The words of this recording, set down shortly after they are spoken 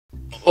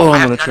Oh,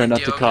 I'm gonna try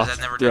not to cough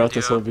throughout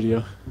this whole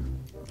video.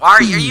 Why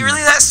are you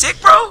really that sick,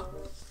 bro?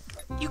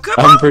 You good,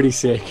 bro? I'm pretty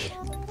sick.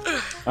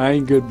 I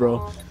ain't good,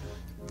 bro.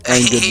 I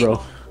ain't good,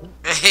 bro.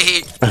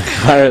 Hey.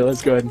 Alright,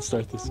 let's go ahead and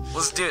start this.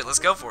 Let's do it. Let's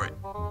go for it.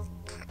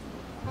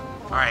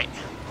 Alright.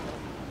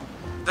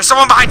 There's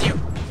someone behind you!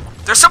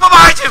 There's someone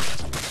behind you!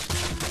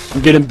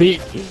 I'm getting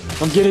beat.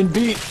 I'm getting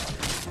beat.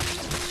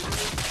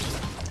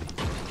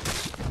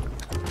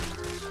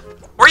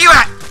 Where you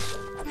at?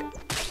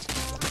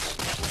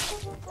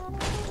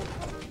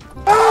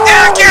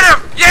 Yeah, get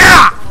him!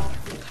 Yeah!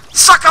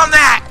 Suck on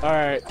that!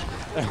 Alright.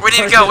 We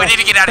need to go. We need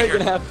to get out of here. We're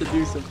gonna have to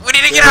do some. We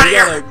need to get out of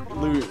here!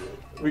 Loot.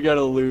 We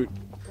gotta loot.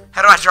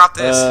 How do I drop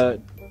this?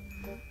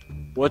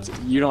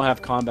 You don't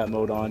have combat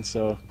mode on,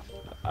 so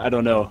I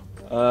don't know.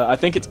 I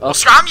think it's up.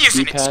 I'm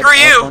using it. Screw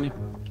you!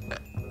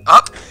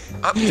 Up?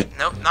 Up?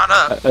 Nope, not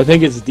up. I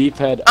think it's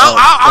D-pad. Oh,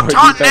 I'm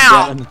taunting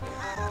now!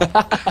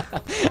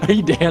 Are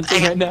you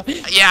dancing right now?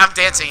 Yeah, I'm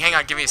dancing. Hang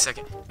on, give me a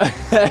second.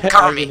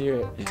 Cover me. Hear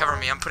it. Cover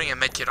me. I'm putting a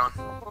medkit on.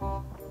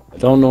 I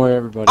don't know where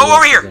everybody Oh,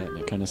 over here!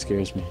 It kind of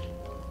scares me.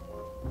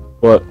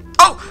 What?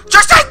 Oh,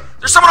 Justin!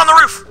 There's someone on the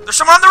roof! There's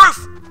someone on the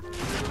roof!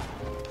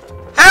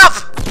 Help!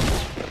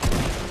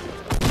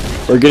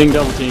 We're getting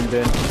double teamed,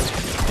 Ben.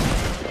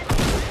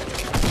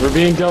 We're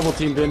being double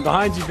teamed, Ben.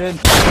 Behind you, Ben.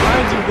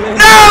 Behind you, Ben.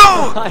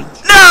 No!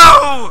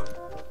 No!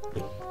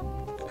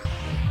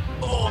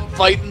 Oh, I'm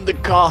fighting the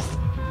cough.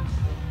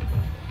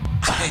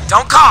 Hey,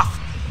 don't cough!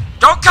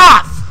 Don't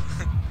cough!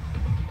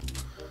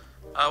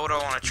 What do I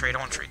want to trade? I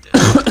want to trade this.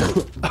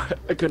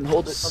 I couldn't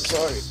hold it. I'm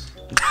sorry.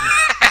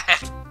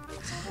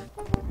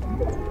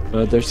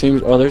 There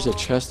seems. Oh, there's a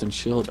chest and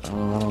shield.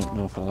 Oh, I don't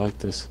know if I like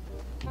this.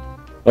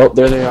 Oh,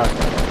 there they are.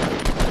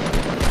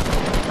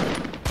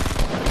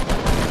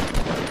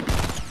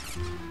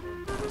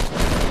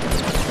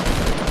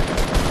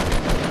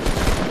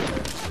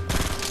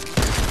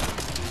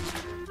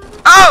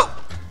 Oh!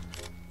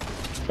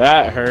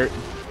 That hurt.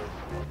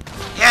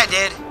 Yeah, it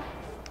did.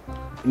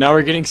 Now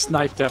we're getting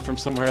sniped at from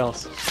somewhere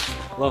else.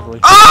 Lovely.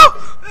 Oh!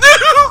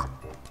 No!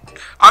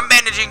 I'm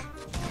bandaging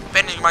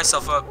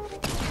myself up.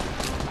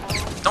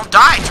 Don't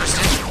die,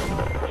 Tristan.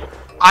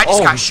 I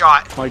just got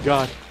shot. Oh my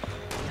god.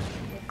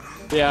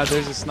 Yeah,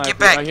 there's a sniper. Get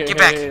back, right here. get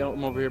back. Hey,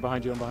 I'm over here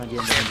behind you. I'm behind you.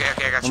 I'm behind you.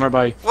 Okay, I got you. I'm right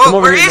by you. Whoa, come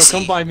over where here. is No,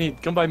 he? come by me.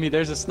 Come by me.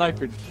 There's a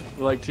sniper,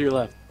 like to your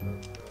left.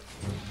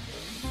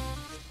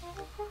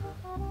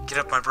 Get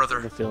up, my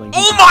brother.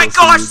 Oh my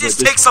gosh, this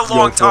takes a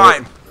long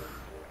time.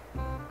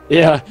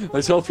 Yeah,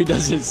 let's hope he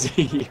doesn't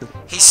see you.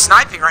 He's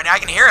sniping right now. I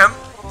can hear him.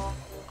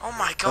 Oh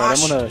my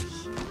gosh. Alright, I'm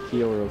gonna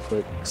heal real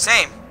quick.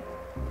 Same.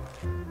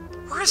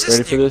 Where is this?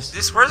 Ready for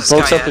this? Where's this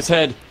Pokes guy up at? his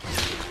head,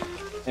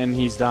 and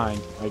he's dying.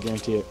 I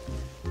guarantee it.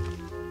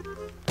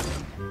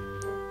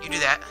 You do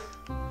that.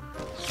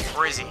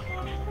 Where is he?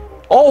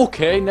 Oh,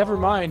 okay, never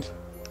mind.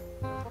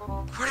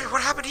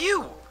 What happened to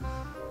you?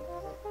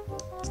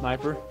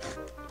 Sniper.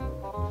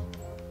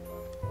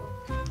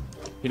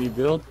 Can you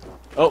build?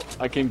 Oh,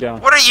 I came down.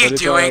 What are you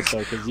doing?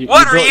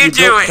 What are you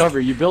doing? Cover.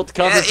 You built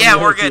cover. Yeah,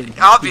 we're good.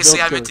 Obviously,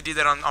 I meant to do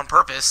that on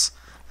purpose.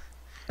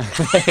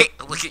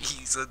 Look at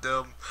you, so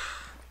dumb.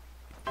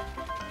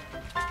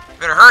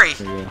 Better hurry.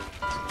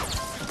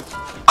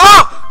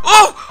 Oh!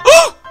 Oh!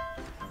 Oh!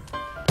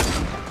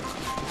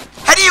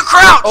 How do you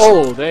crouch?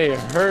 Oh, they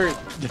hurt.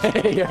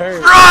 They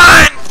hurt.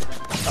 Run!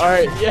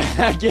 Alright,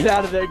 yeah, get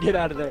out of there. Get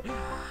out of there.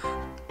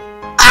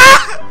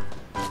 Ah!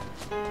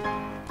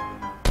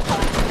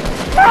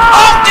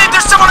 Oh, dude,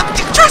 there's someone.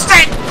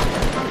 Tristan!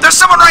 There's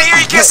someone right here.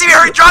 You can't see me.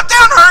 Hurry, drop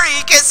down. Hurry.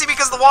 You can't see me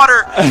because of the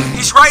water.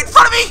 He's right in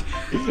front of me.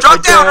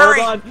 Drop down.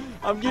 Hurry. Hold on.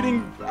 I'm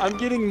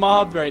getting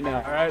mobbed right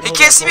now. All right. He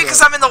can't see me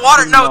because I'm in the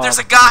water. No, there's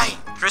a guy.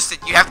 Tristan,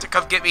 you have to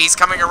come get me. He's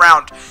coming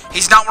around.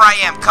 He's not where I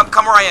am.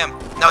 Come where I am.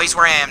 No, he's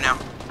where I am now.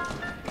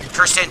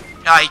 Tristan,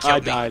 he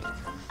killed me. I died.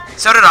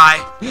 So did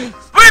I.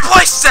 We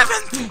placed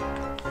 7th.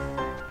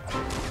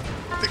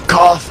 The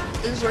cough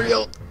is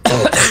real.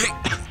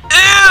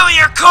 Ew,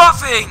 you're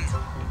coughing.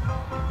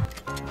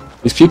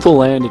 These people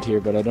landed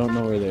here, but I don't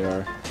know where they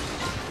are.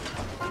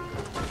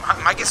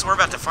 I guess we're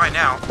about to find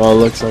out. Oh,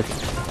 it looks like.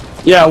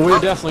 Yeah, we're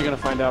definitely gonna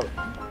find out.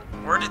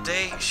 Where did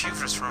they shoot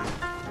us from?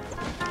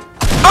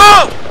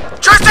 Oh!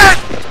 Tristan!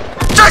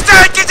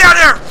 Tristan, get down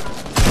here!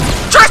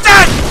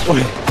 Tristan!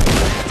 Wait.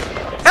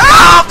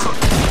 Help!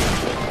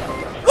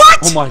 What?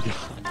 Oh my god.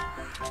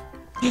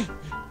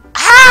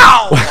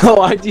 How?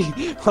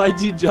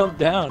 Why'd you jump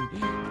down?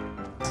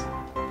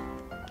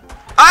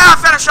 Ah,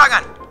 I found a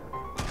shotgun.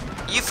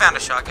 You found a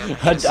shotgun.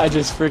 I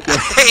just freaking.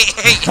 Hey.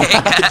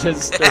 I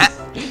just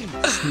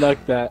snuck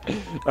that.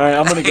 Alright,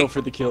 I'm gonna go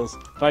for the kills.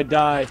 If I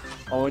die,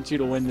 I want you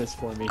to win this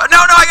for me. Oh, no,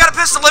 I got a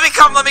pistol. Let me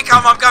come, I'm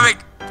coming.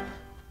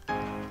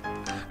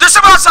 There's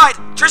someone outside.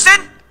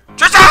 Tristan!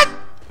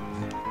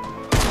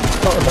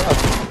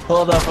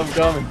 Hold up, I'm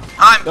coming.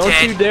 I'm Don't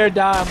dead. you dare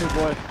die on me,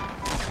 boy.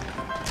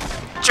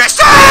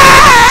 Tristan!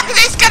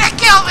 He's gonna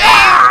kill me!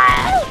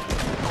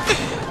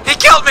 He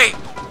killed me!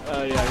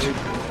 Oh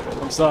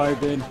yeah, I'm sorry,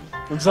 Ben.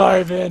 I'm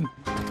sorry, Ben.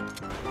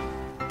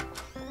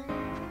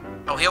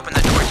 Oh, he opened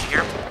the door. Did you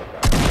hear him?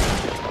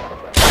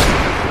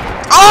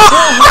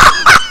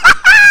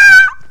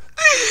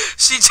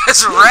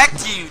 just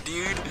wrecked you,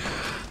 dude.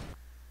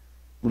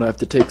 I'm gonna have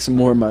to take some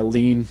more of my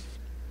lean,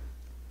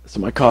 so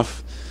my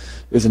cough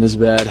isn't as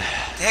bad. The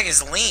heck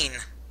is lean?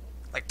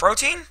 Like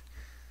protein?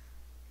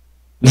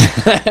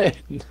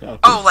 No.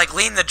 Oh, like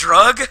lean the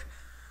drug?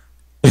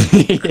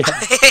 Yeah.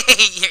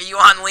 Are you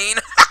on lean?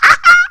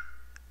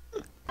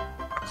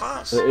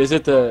 Close. Is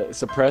it the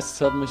suppressed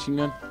submachine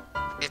gun?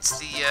 It's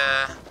the,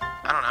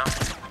 I don't know.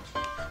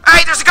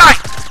 Hey, there's a guy!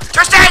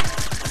 Tristan!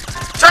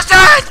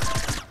 Tristan!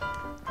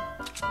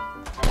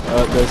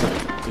 There's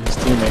his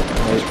teammate.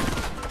 Wait.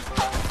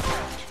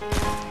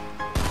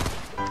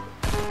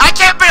 I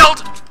can't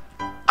build!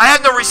 I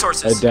have no I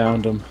resources.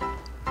 downed him.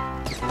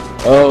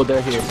 Oh,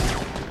 they're here.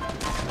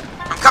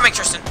 I'm coming,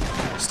 Tristan.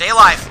 Stay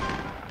alive.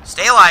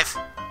 Stay alive.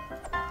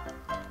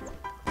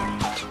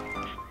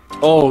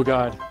 Oh,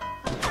 God.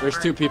 There's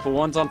two people.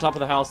 One's on top of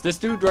the house. This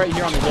dude right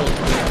here on the hill.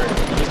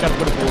 You just gotta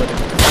put a bullet in.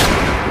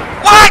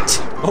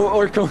 What?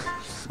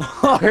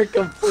 Or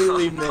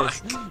completely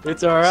miss.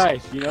 It's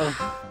alright, you know?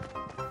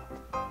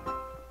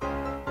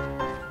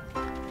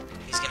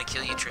 He's gonna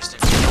kill you, Tristan.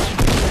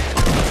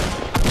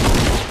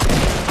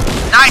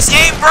 Nice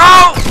aim,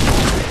 bro!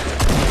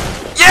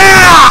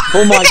 Yeah!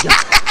 Oh my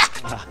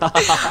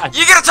God.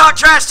 You gonna talk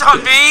trash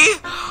on me?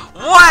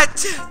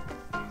 What?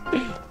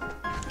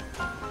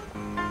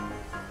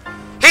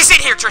 He's in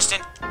here,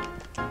 Tristan.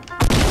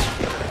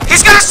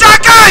 He's got a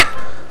shotgun!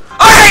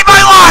 I hate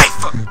my life!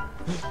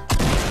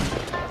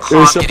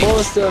 You're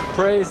supposed to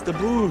praise the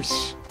bush.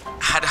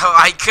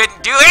 I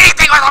couldn't do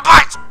anything with a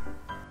bush!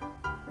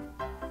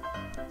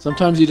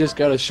 Sometimes you just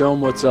gotta show them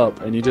what's up,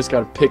 and you just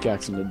gotta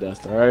pickaxe them to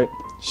death, alright?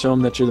 Show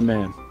them that you're the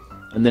man.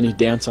 And then you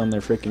dance on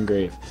their freaking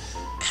grave.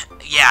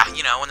 Yeah,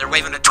 you know, when they're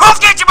waving a 12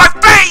 gauge in my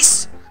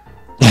face!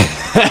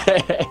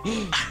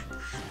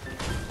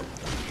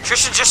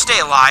 Tristan, just stay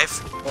alive.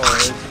 Oh,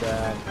 it's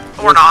bad.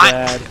 Or it's not.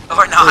 Bad.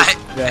 Or not.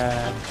 It's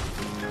bad.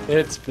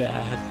 It's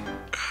bad.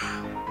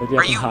 Maybe I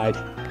Are can you- hide.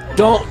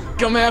 Don't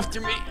come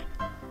after me!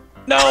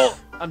 No!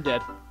 I'm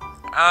dead.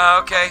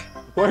 Okay.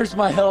 Where's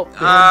my help? Dude?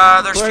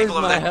 There's Where's people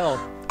over my there. help?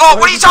 Oh,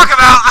 what are you talking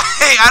about?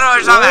 Hey, I don't know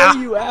what you're Where are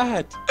talking you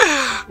at?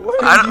 Where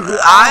about. are you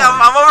at?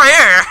 I'm over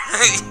here.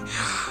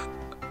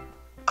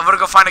 I'm gonna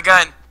go find a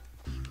gun.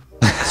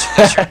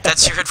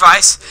 That's your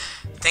advice?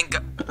 Thank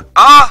God.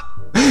 Ah!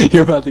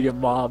 You're about to get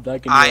mobbed. I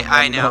can.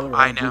 I know.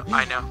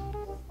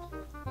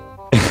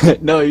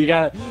 No, you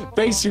gotta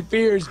face your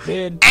fears,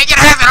 Ben. Ain't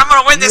gonna happen. I'm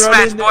gonna win this You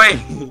match,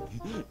 run boy.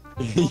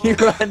 You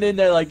run in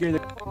there like you're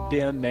the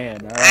damn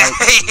man, alright?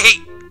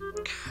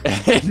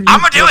 Hey, I'm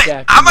gonna do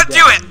it. I'm gonna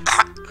do it.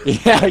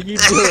 Yeah, you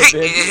do it,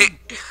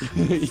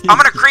 Ben. I'm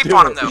gonna creep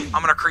on him though.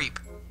 I'm gonna creep.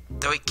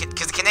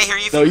 Can they hear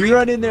you? No, you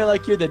run in there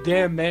like you're the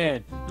damn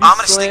man. You I'm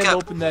gonna slam sneak up.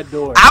 open that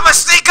door. I'm gonna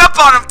sneak up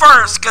on him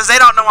first, cause they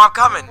don't know I'm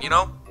coming. You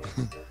know.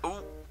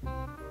 Ooh.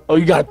 Oh,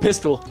 you got a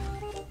pistol.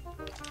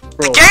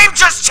 Bro, The game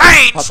just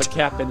changed. pop a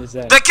cap in his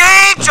ass. The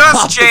game just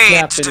Pop a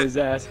cap changed. in his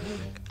ass.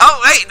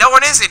 Oh, hey, no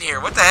one is in here.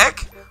 What the heck?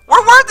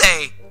 Where were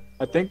they?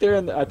 I think they're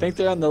on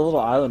the little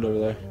island over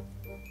there.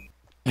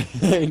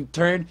 And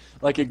turn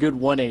like a good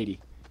 180.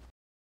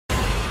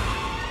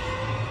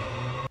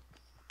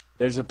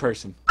 There's a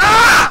person.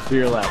 Ah! To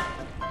your left.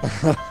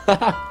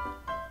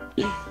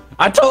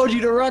 I told you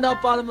to run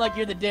up on him like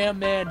you're the damn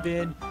man,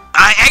 Ben.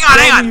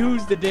 Hang Tell on. me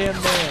who's the damn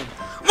man.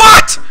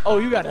 What? Oh,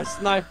 you got a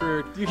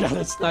sniper. You got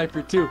a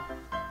sniper too.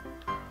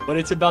 But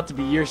it's about to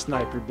be your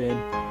sniper, Ben.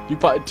 You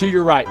to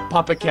your right.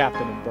 Pop a cap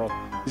in him, bro.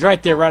 He's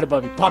right there, right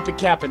above you. Pop a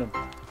cap in him.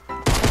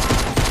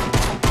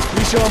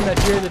 You show him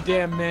that you're the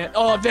damn man.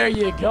 Oh, there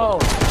you go.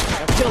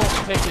 Now kill him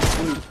and take his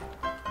loot.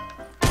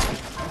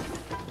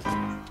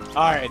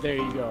 Alright, there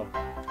you go.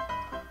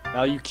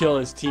 Now you kill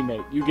his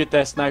teammate. You get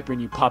that sniper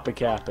and you pop a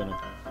cap in him.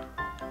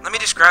 Let me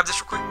just grab this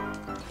real quick.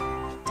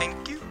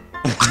 Thank you.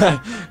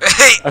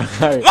 Hey,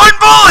 Alright. one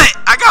bullet.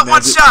 I got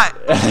one shot.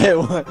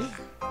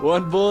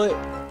 One bullet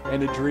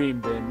and a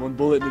dream, Ben. One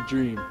bullet and a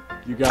dream.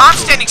 You got I'm it.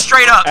 standing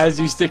straight up. As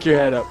you stick your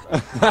head up.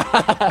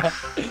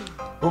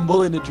 One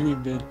bullet in a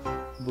dream, Ben.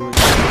 Bullet.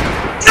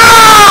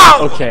 No!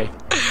 Okay.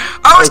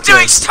 I was Okay.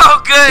 doing so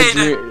good.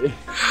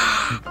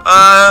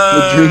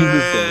 The dream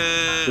is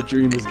dead. The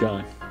dream is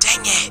gone. Dang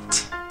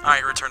it.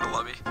 Alright, return to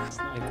lobby.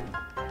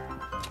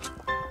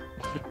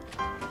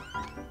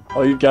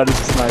 All you've got is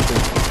a sniper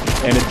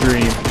and a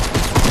dream.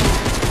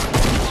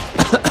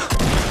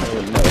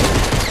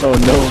 Oh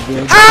no,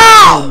 Ben.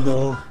 How? Oh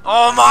no.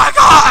 Oh my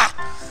god!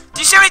 Do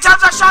you see how many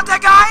times I shot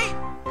that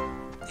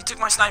guy? He took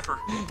my sniper.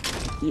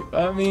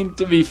 I mean,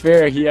 to be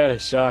fair, he had a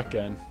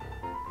shotgun.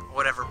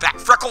 Whatever, back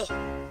freckle.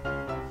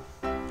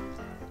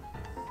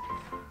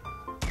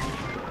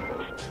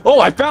 Oh,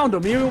 I found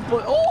him.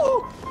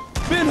 Oh,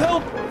 Ben,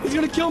 help! He's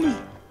gonna kill me.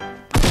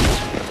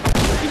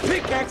 He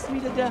pickaxed me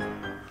to death.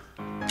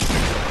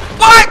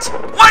 What?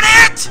 One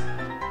hit?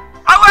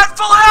 I went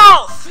full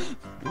health.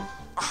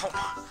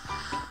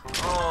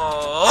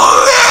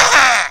 Oh.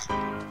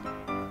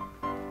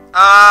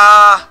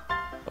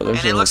 Oh,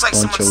 And it looks like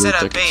someone set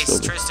up base,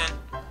 Tristan.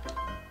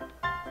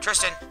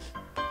 Tristan.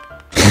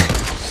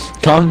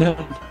 Calm down.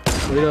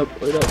 Wait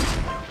up, wait up.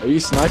 Are you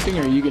sniping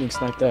or are you getting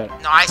sniped at?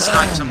 No, I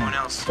sniped someone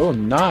else. Oh,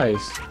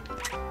 nice.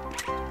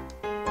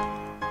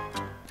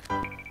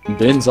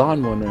 Ben's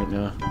on one right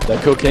now.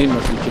 That cocaine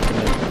must be kicking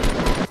in.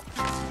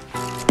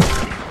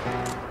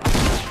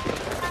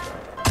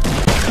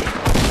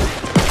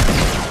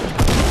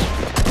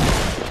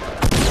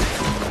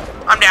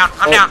 I'm down.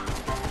 I'm down.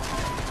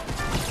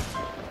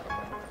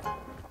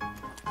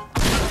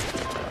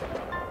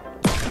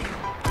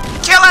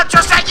 Kill him,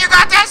 Tristan. You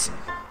got this.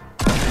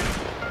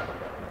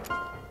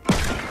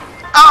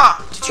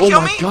 Oh, did you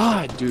kill me? Oh my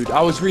god, dude.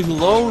 I was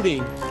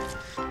reloading.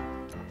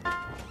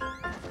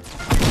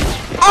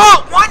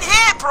 Oh, one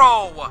hit,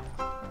 bro.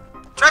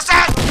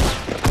 Tristan.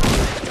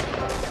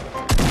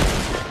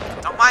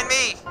 Don't mind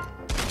me.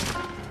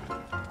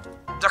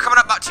 They're coming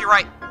up about to your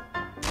right.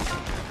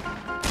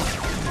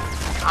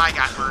 I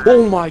got murdered.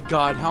 Oh my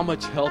god, how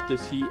much health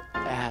is he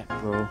at,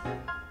 bro?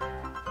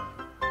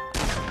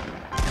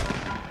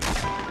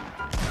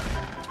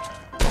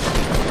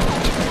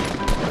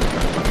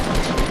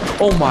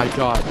 Oh my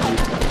god, dude.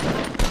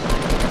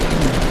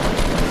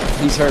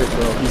 He's hurt,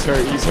 bro. He's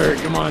hurt. He's hurt.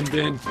 Come on,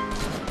 Ben.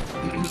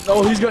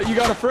 Oh, you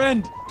got a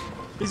friend.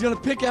 He's gonna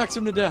pickaxe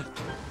him to death.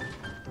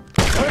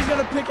 Oh, he's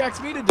gonna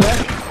pickaxe me to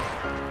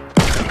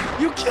death.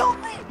 You killed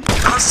me.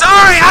 I'm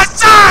sorry. I'm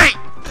sorry.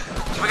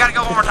 We gotta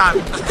go one more time.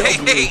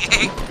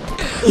 Hey.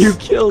 You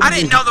killed me. I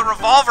didn't know the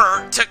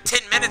revolver took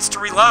 10 minutes to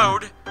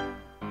reload.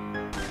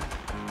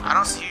 I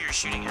don't see who you're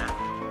shooting at.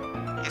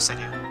 Yes, I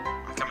do.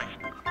 I'm coming.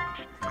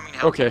 Coming to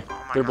help. Okay, Oh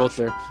my they're gosh. both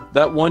there.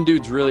 That one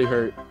dude's really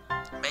hurt.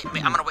 I'm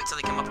gonna wait till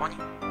they come up on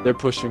you. They're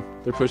pushing.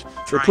 They're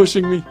Trying.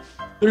 pushing me.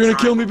 They're gonna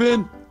Trying. kill me,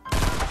 Ben.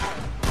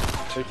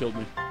 They killed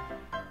me.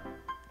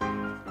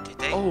 Did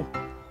they? Oh,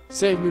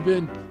 save me,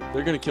 Ben.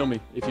 They're gonna kill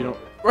me if you don't.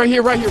 Right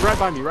here, right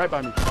by me, right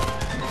by me.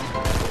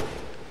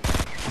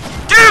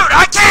 Dude,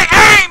 I can't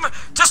aim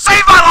to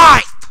save my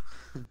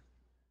life!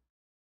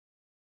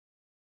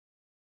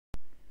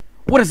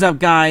 What is up,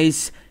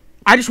 guys?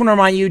 I just want to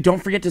remind you,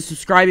 don't forget to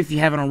subscribe if you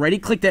haven't already.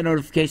 Click that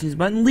notifications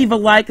button, leave a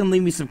like, and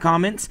leave me some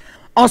comments.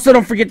 Also,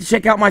 don't forget to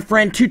check out my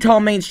friend Too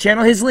Tall Main's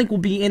channel. His link will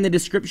be in the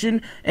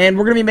description, and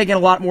we're going to be making a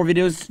lot more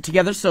videos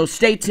together, so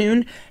stay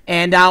tuned,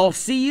 and I'll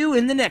see you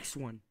in the next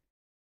one.